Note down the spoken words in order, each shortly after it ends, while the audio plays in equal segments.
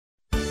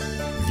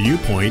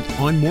Viewpoint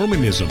on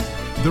Mormonism,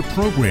 the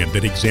program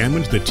that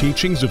examines the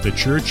teachings of the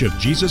Church of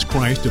Jesus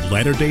Christ of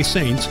Latter-day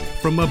Saints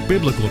from a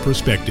biblical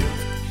perspective.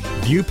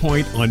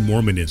 Viewpoint on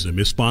Mormonism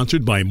is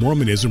sponsored by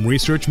Mormonism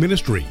Research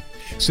Ministry.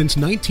 Since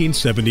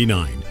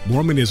 1979,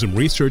 Mormonism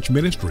Research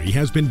Ministry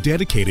has been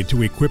dedicated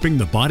to equipping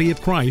the body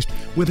of Christ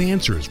with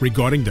answers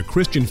regarding the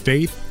Christian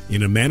faith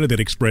in a manner that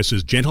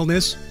expresses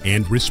gentleness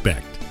and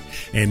respect.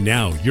 And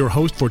now, your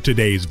host for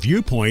today's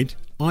Viewpoint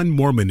on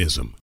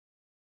Mormonism.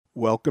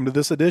 Welcome to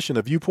this edition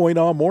of Viewpoint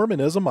on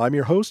Mormonism. I'm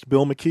your host,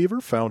 Bill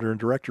McKeever, founder and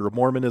director of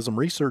Mormonism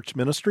Research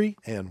Ministry.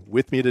 And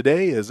with me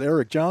today is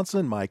Eric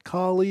Johnson, my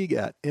colleague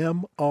at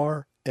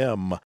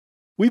MRM.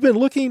 We've been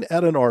looking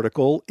at an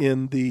article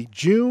in the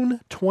June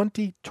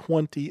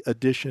 2020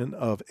 edition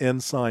of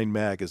Ensign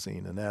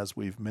magazine. And as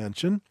we've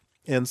mentioned,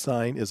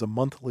 Ensign is a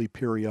monthly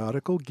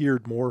periodical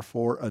geared more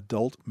for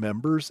adult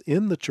members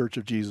in the Church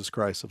of Jesus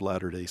Christ of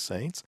Latter-day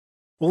Saints.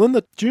 Well, in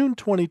the June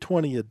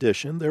 2020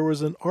 edition, there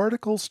was an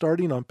article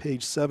starting on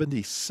page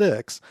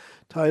 76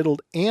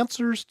 titled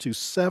Answers to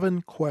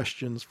 7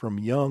 Questions from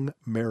Young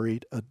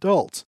Married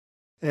Adults.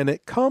 And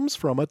it comes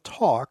from a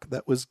talk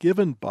that was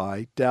given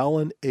by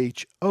Dallin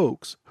H.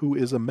 Oaks, who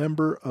is a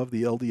member of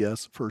the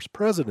LDS First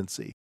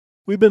Presidency.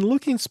 We've been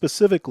looking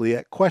specifically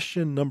at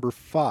question number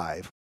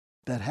 5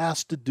 that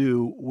has to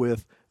do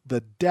with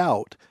the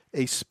doubt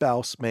a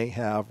spouse may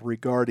have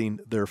regarding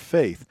their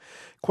faith.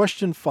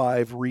 Question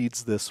 5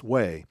 reads this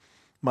way: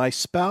 My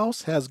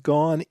spouse has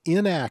gone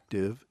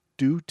inactive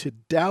due to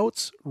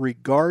doubts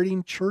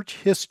regarding church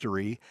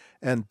history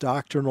and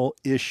doctrinal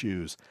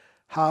issues.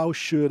 How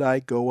should I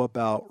go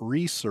about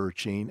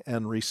researching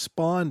and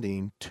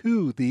responding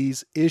to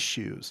these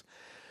issues?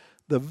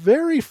 The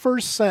very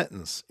first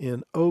sentence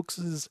in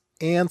Oaks's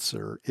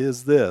answer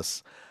is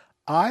this: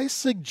 I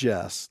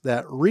suggest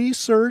that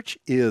research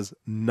is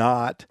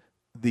not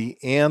the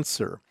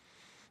answer.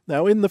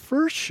 Now, in the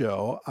first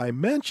show, I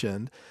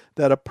mentioned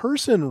that a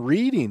person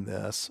reading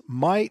this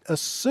might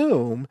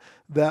assume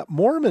that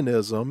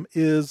Mormonism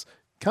is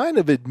kind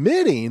of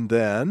admitting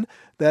then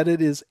that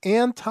it is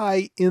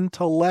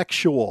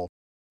anti-intellectual,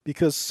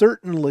 because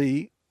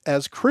certainly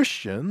as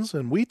Christians,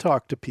 and we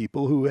talk to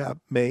people who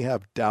may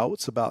have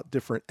doubts about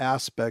different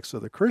aspects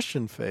of the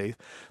Christian faith,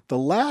 the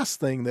last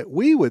thing that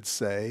we would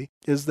say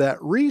is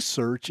that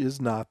research is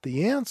not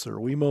the answer.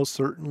 We most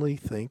certainly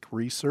think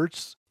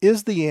research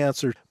is the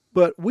answer.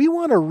 But we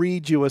want to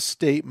read you a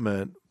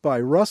statement by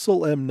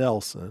Russell M.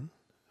 Nelson,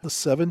 the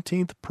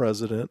 17th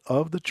president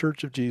of the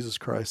Church of Jesus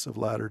Christ of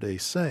Latter-day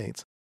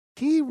Saints.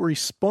 He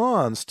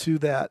responds to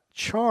that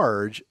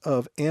charge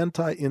of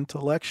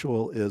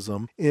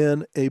anti-intellectualism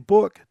in a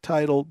book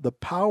titled The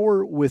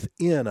Power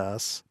Within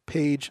Us,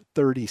 page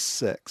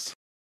 36.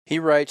 He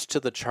writes, to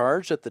the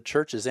charge that the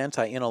church is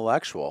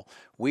anti-intellectual,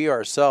 we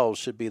ourselves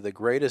should be the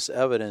greatest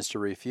evidence to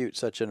refute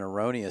such an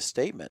erroneous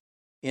statement.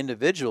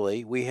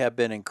 Individually, we have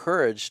been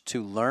encouraged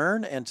to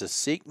learn and to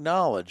seek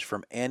knowledge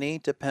from any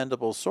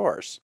dependable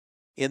source.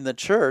 In the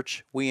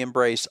church, we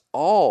embrace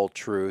all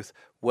truth,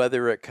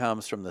 whether it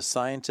comes from the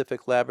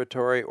scientific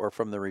laboratory or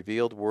from the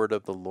revealed word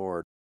of the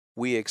Lord.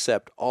 We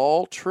accept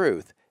all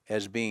truth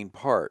as being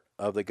part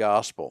of the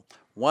gospel.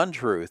 One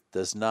truth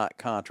does not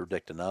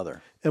contradict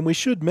another. And we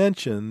should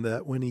mention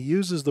that when he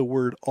uses the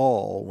word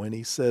all, when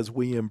he says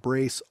we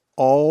embrace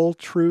all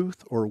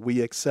truth or we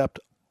accept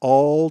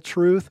all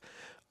truth,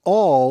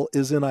 all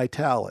is in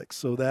italics,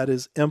 so that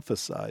is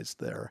emphasized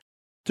there.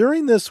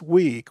 During this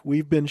week,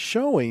 we've been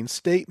showing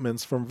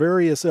statements from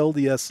various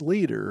LDS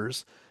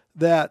leaders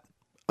that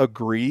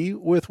agree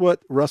with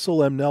what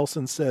Russell M.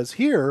 Nelson says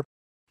here,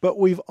 but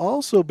we've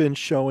also been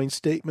showing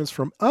statements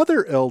from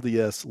other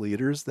LDS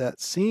leaders that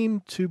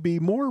seem to be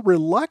more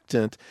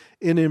reluctant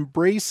in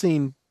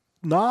embracing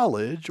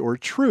knowledge or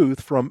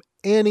truth from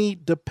any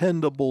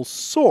dependable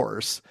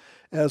source,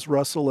 as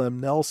Russell M.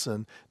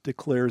 Nelson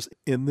declares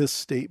in this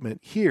statement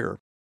here.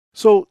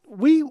 So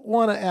we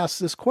want to ask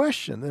this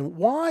question, and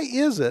why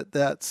is it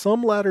that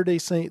some Latter-day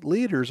Saint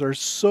leaders are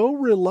so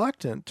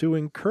reluctant to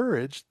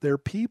encourage their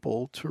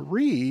people to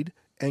read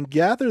and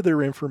gather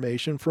their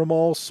information from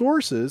all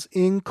sources,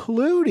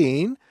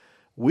 including,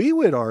 we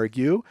would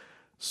argue,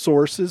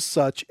 sources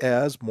such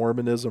as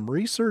Mormonism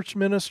Research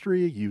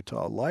Ministry,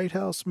 Utah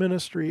Lighthouse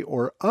Ministry,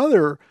 or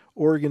other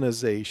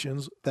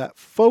organizations that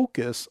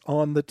focus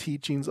on the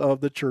teachings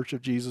of the Church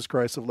of Jesus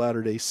Christ of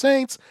Latter-day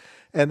Saints,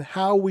 and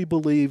how we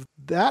believe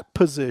that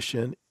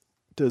position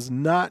does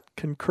not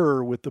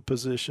concur with the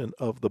position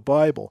of the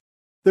Bible.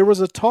 There was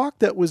a talk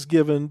that was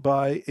given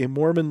by a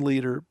Mormon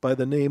leader by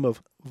the name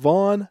of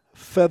Vaughn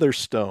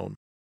Featherstone.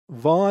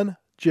 Vaughn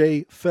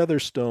J.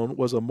 Featherstone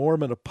was a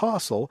Mormon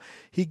apostle.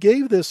 He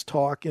gave this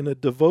talk in a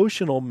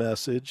devotional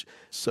message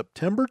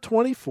September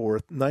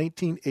 24th,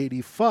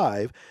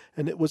 1985,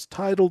 and it was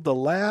titled The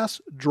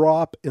Last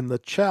Drop in the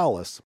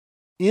Chalice.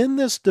 In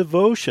this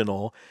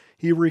devotional,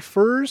 he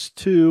refers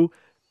to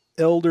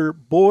Elder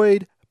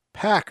Boyd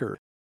Packer,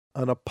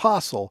 an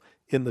apostle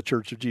in the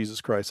Church of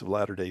Jesus Christ of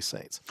Latter-day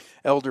Saints.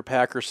 Elder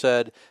Packer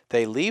said,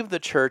 they leave the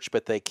church,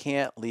 but they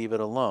can't leave it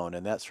alone.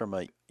 And that's from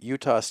a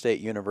Utah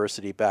State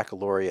University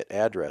baccalaureate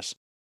address.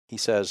 He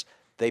says,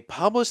 they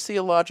publish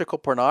theological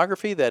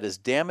pornography that is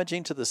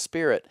damaging to the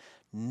spirit.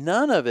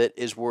 None of it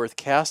is worth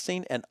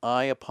casting an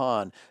eye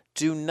upon.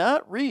 Do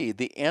not read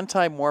the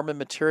anti-Mormon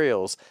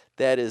materials.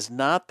 That is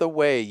not the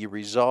way you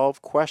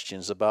resolve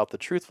questions about the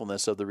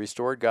truthfulness of the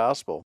restored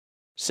gospel.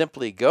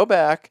 Simply go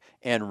back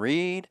and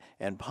read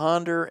and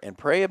ponder and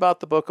pray about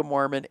the Book of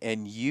Mormon,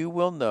 and you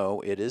will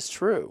know it is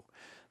true.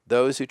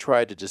 Those who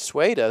try to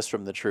dissuade us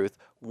from the truth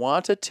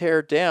want to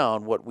tear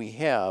down what we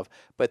have,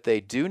 but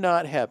they do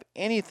not have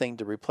anything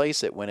to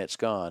replace it when it's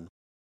gone.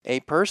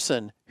 A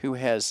person who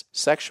has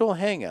sexual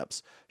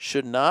hang-ups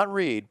should not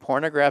read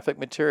pornographic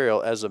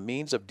material as a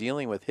means of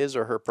dealing with his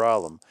or her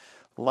problem.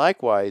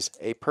 Likewise,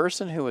 a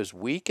person who is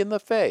weak in the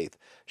faith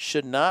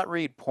should not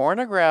read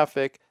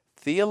pornographic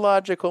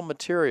theological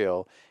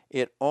material.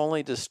 It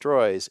only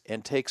destroys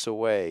and takes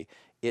away.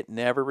 It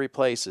never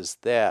replaces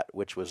that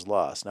which was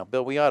lost. Now,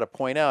 Bill, we ought to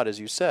point out, as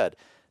you said,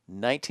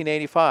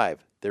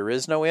 1985, there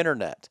is no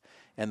internet.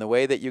 And the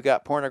way that you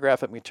got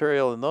pornographic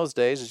material in those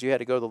days is you had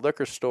to go to the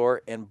liquor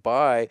store and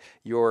buy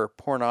your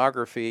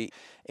pornography.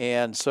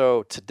 And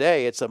so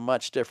today it's a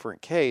much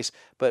different case.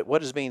 But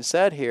what is being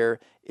said here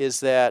is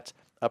that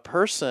a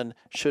person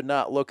should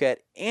not look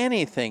at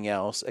anything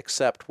else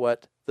except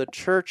what the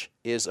church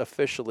is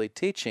officially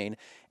teaching.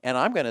 And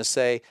I'm going to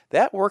say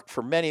that worked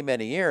for many,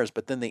 many years,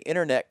 but then the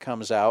internet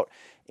comes out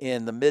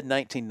in the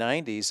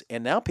mid-1990s,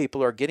 and now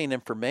people are getting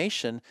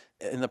information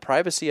in the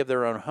privacy of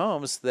their own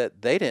homes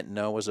that they didn't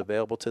know was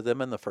available to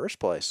them in the first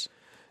place.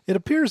 It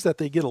appears that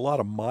they get a lot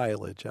of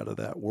mileage out of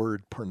that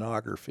word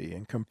pornography,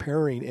 and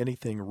comparing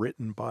anything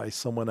written by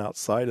someone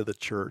outside of the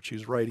church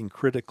who's writing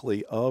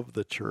critically of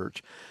the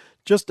church,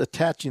 just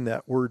attaching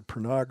that word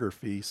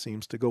pornography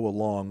seems to go a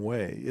long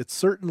way. It's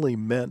certainly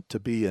meant to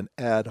be an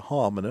ad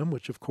hominem,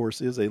 which of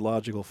course is a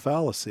logical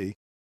fallacy.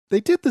 They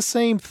did the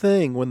same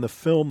thing when the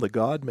film The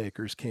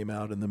Godmakers came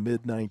out in the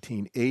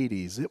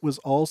mid-1980s. It was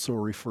also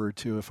referred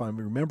to, if I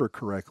remember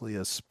correctly,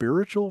 as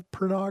spiritual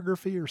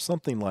pornography or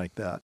something like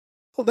that.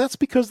 Well, that's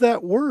because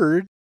that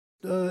word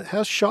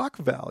has shock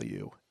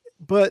value.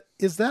 But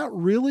is that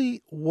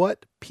really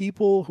what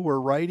people who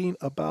are writing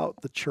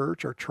about the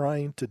church are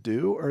trying to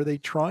do? Are they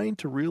trying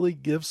to really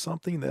give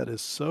something that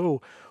is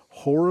so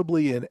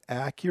horribly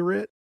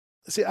inaccurate?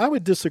 See, I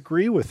would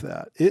disagree with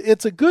that.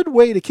 It's a good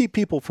way to keep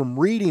people from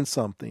reading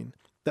something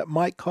that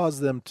might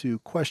cause them to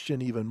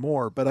question even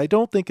more, but I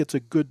don't think it's a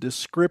good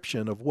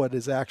description of what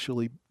is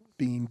actually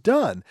being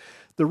done.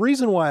 The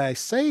reason why I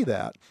say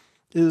that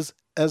is,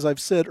 as I've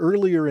said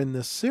earlier in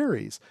this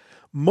series,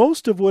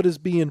 most of what is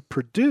being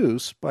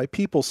produced by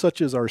people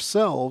such as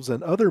ourselves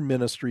and other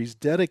ministries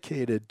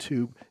dedicated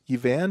to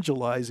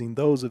evangelizing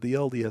those of the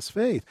LDS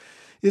faith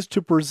is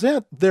to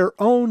present their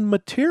own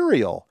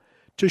material,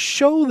 to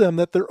show them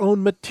that their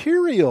own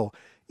material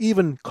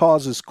even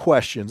causes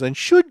questions and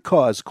should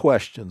cause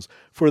questions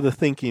for the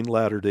thinking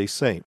Latter-day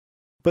Saint.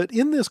 But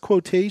in this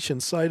quotation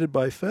cited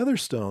by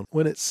Featherstone,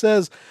 when it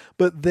says,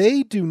 "But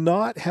they do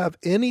not have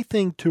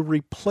anything to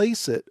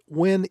replace it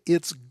when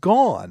it's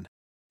gone,"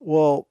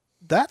 well,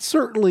 that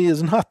certainly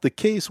is not the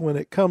case when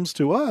it comes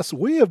to us.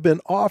 We have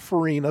been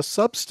offering a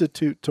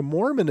substitute to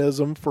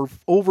Mormonism for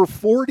over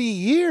 40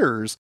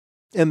 years,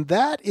 and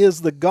that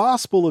is the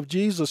gospel of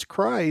Jesus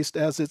Christ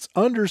as it's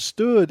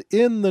understood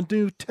in the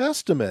New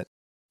Testament.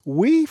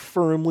 We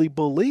firmly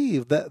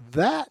believe that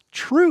that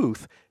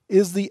truth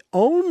is the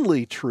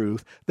only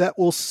truth that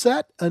will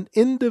set an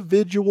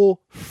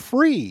individual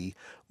free.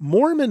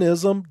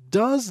 Mormonism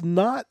does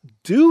not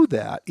do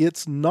that.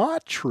 It's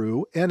not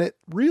true, and it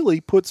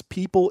really puts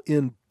people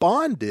in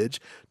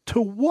bondage to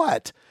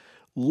what?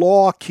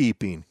 Law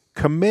keeping,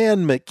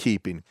 commandment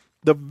keeping.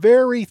 The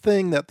very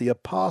thing that the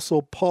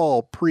Apostle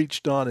Paul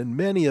preached on in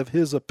many of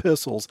his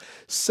epistles,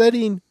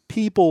 setting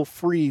people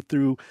free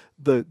through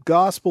the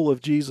gospel of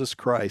Jesus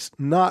Christ,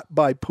 not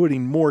by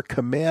putting more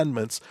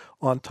commandments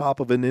on top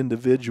of an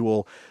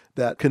individual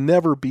that can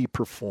never be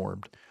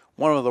performed.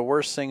 One of the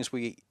worst things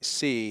we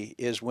see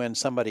is when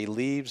somebody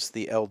leaves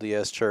the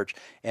LDS church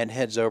and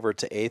heads over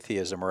to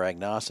atheism or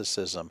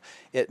agnosticism.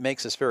 It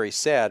makes us very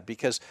sad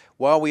because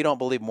while we don't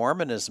believe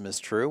Mormonism is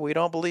true, we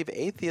don't believe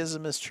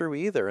atheism is true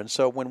either. And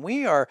so when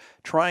we are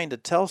trying to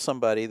tell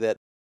somebody that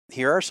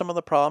here are some of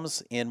the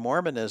problems in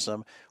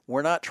Mormonism,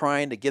 we're not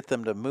trying to get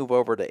them to move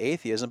over to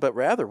atheism, but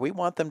rather we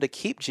want them to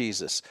keep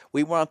Jesus.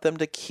 We want them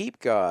to keep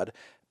God,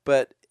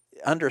 but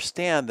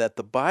understand that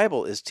the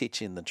Bible is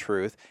teaching the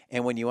truth,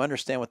 and when you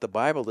understand what the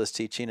Bible is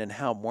teaching and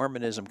how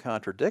Mormonism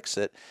contradicts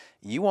it,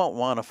 you won't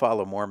want to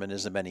follow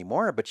Mormonism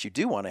anymore, but you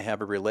do want to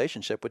have a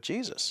relationship with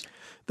Jesus.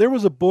 There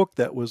was a book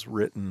that was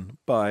written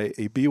by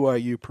a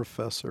BYU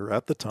professor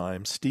at the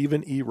time,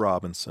 Stephen E.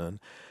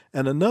 Robinson,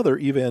 and another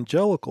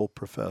evangelical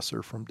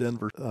professor from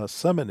Denver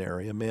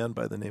Seminary, a man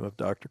by the name of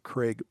Dr.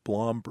 Craig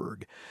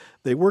Blomberg.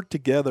 They worked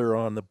together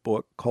on the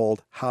book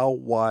called How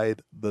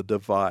Wide the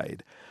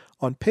Divide.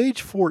 On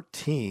page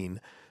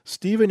 14,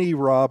 Stephen E.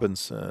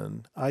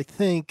 Robinson, I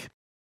think,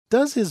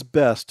 does his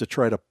best to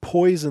try to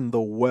poison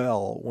the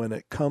well when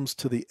it comes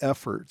to the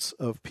efforts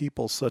of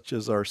people such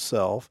as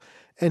ourselves,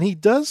 and he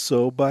does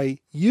so by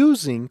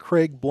using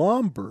Craig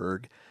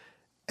Blomberg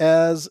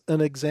as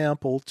an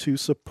example to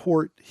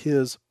support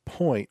his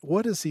point.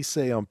 What does he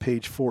say on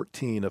page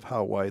 14 of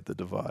How Wide the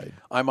Divide?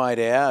 I might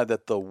add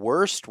that the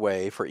worst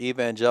way for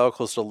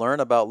evangelicals to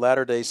learn about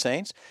Latter-day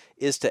Saints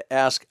is to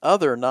ask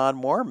other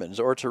non-Mormons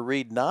or to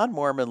read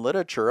non-Mormon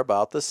literature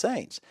about the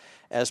saints.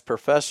 As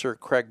Professor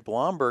Craig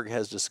Blomberg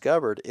has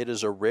discovered, it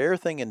is a rare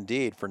thing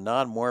indeed for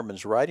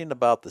non-Mormons writing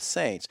about the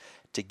saints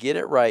to get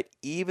it right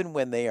even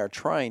when they are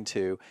trying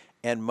to,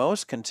 and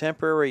most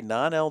contemporary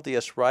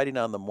non-LDS writing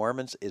on the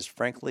Mormons is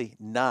frankly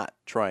not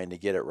trying to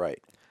get it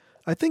right.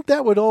 I think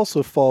that would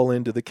also fall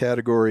into the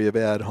category of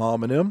ad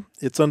hominem.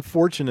 It's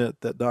unfortunate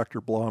that Dr.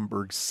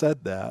 Blomberg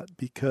said that,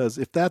 because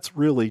if that's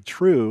really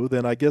true,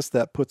 then I guess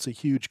that puts a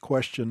huge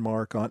question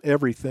mark on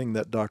everything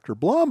that Dr.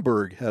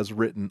 Blomberg has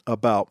written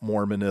about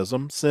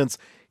Mormonism, since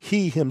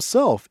he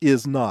himself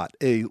is not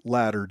a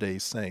Latter-day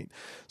Saint.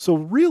 So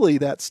really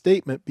that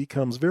statement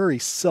becomes very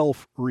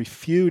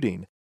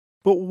self-refuting.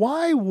 But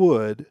why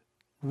would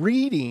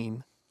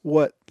reading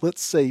what,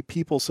 let's say,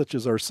 people such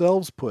as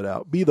ourselves put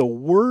out be the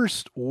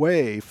worst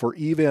way for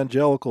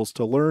evangelicals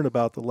to learn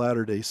about the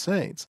Latter-day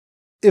Saints?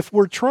 If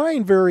we're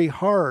trying very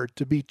hard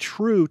to be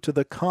true to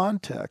the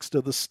context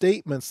of the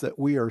statements that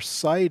we are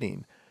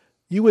citing,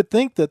 you would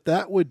think that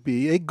that would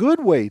be a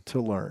good way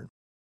to learn.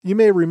 You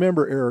may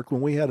remember, Eric,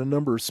 when we had a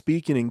number of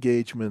speaking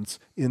engagements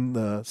in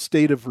the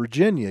state of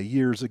Virginia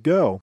years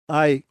ago,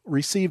 I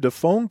received a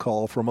phone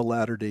call from a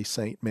Latter-day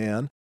Saint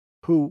man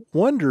who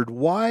wondered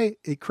why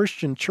a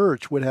Christian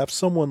church would have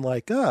someone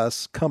like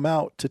us come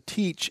out to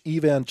teach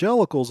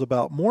evangelicals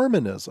about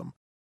Mormonism.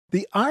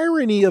 The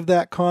irony of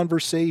that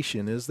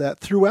conversation is that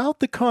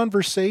throughout the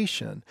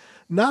conversation,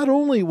 not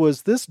only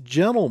was this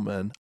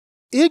gentleman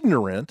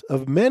ignorant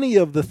of many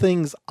of the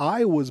things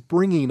I was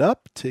bringing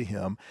up to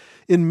him,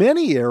 in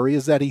many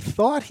areas that he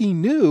thought he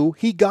knew,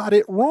 he got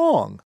it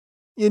wrong.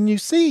 And you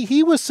see,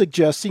 he was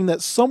suggesting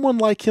that someone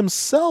like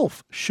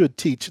himself should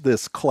teach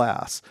this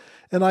class.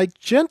 And I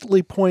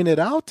gently pointed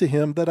out to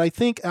him that I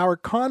think our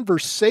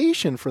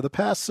conversation for the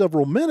past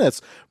several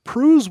minutes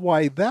proves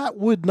why that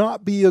would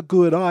not be a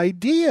good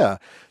idea.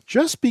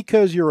 Just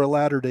because you're a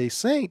Latter-day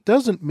Saint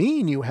doesn't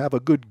mean you have a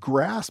good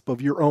grasp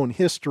of your own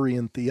history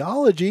and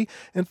theology.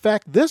 In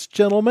fact, this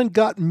gentleman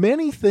got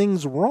many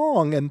things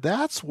wrong, and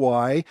that's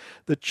why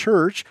the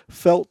church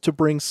felt to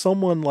bring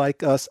someone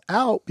like us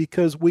out,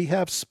 because we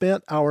have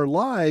spent our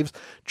lives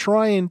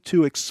trying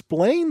to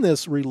explain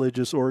this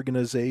religious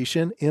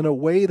organization in a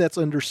way that's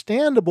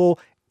understandable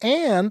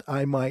and,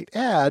 I might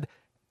add,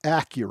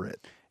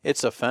 accurate.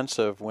 It's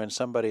offensive when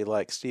somebody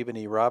like Stephen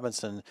E.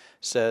 Robinson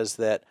says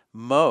that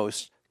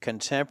most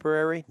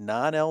contemporary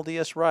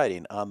non-LDS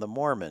writing on the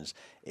Mormons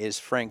is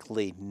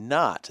frankly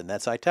not, and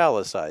that's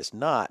italicized,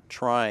 not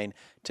trying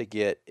to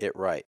get it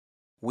right.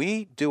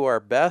 We do our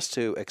best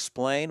to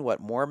explain what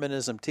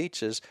Mormonism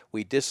teaches.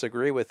 We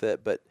disagree with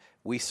it, but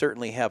we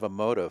certainly have a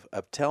motive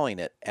of telling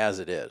it as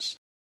it is.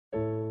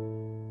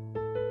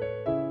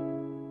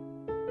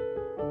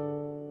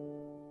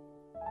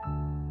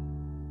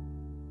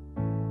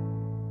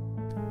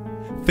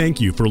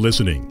 Thank you for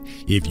listening.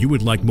 If you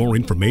would like more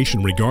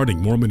information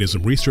regarding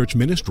Mormonism Research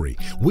Ministry,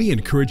 we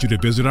encourage you to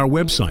visit our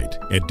website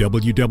at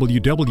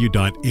www.mrm.org,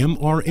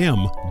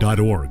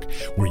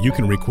 where you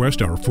can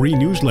request our free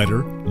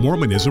newsletter,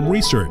 Mormonism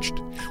Researched.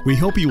 We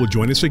hope you will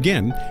join us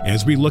again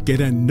as we look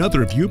at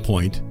another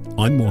viewpoint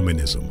on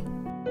Mormonism.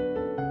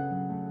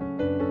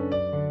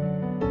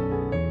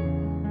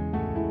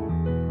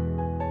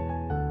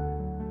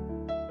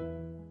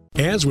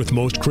 As with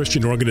most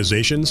Christian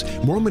organizations,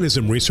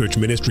 Mormonism Research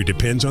Ministry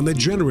depends on the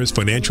generous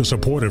financial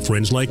support of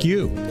friends like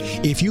you.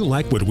 If you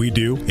like what we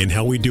do and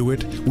how we do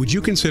it, would you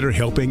consider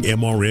helping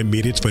MRM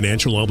meet its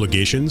financial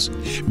obligations?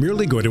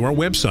 Merely go to our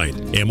website,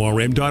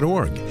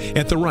 mrm.org.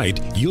 At the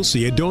right, you'll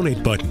see a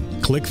donate button.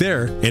 Click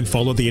there and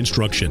follow the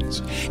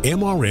instructions.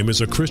 MRM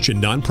is a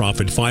Christian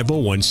nonprofit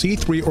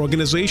 501c3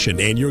 organization,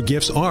 and your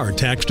gifts are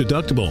tax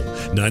deductible.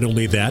 Not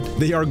only that,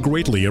 they are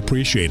greatly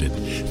appreciated.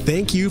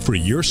 Thank you for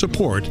your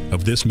support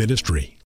of this ministry.